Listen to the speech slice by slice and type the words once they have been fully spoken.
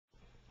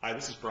Hi,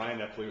 this is Brian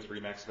Epley with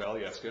Remax of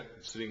Alyeska.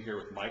 I'm sitting here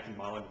with Mike and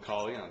Molly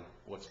McCauley on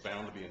what's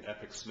bound to be an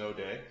epic snow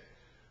day.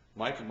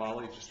 Mike and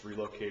Molly just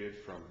relocated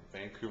from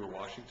Vancouver,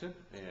 Washington,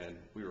 and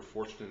we were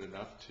fortunate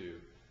enough to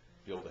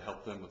be able to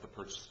help them with the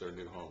purchase of their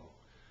new home.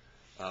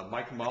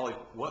 Mike and Molly,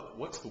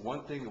 what's the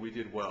one thing that we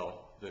did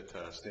well that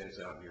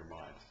stands out in your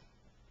mind?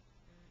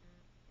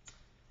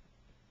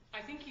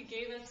 I think you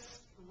gave us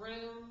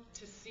room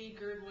to see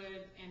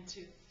Girdwood and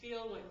to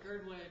feel what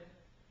Girdwood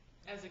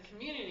as a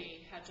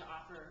community had to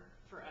offer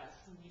for us.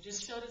 And you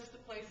just showed us the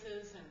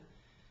places and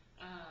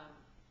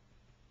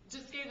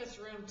just gave us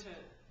room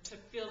to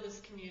feel this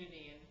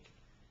community,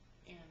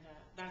 and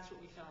that's what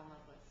we fell in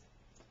love with.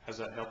 Has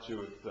that helped you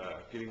with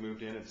getting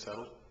moved in and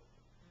settled?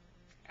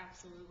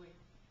 Absolutely.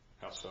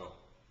 How so?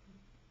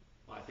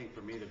 Well, I think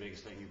for me the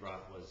biggest thing you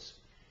brought was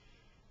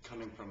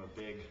coming from a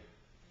big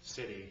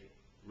city,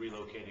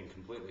 relocating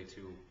completely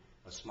to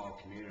a small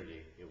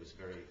community. It was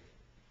very,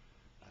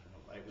 I don't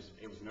know,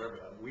 it was nervous.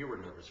 We were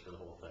nervous for the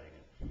whole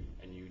thing,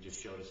 and you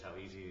just showed us how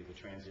easy the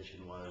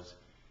transition was,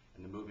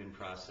 and the move-in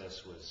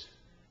process was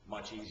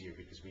much easier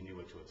because we knew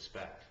what to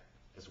expect.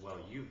 As well,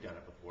 you've done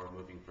it before,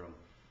 moving from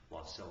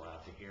Wasilla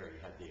out to here. You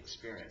had the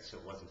experience, so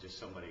it wasn't just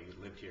somebody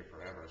who lived here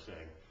forever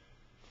saying,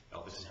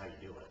 oh, this is how you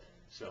do it.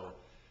 So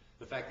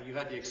the fact that you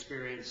had the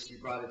experience, you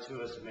brought it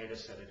to us, and made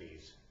us at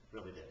ease.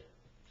 Really did.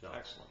 So,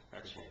 excellent,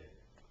 excellent.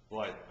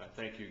 Well, I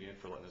thank you again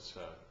for letting us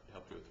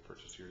help you with the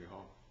purchase of your new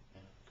home.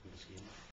 Yeah, come to see you.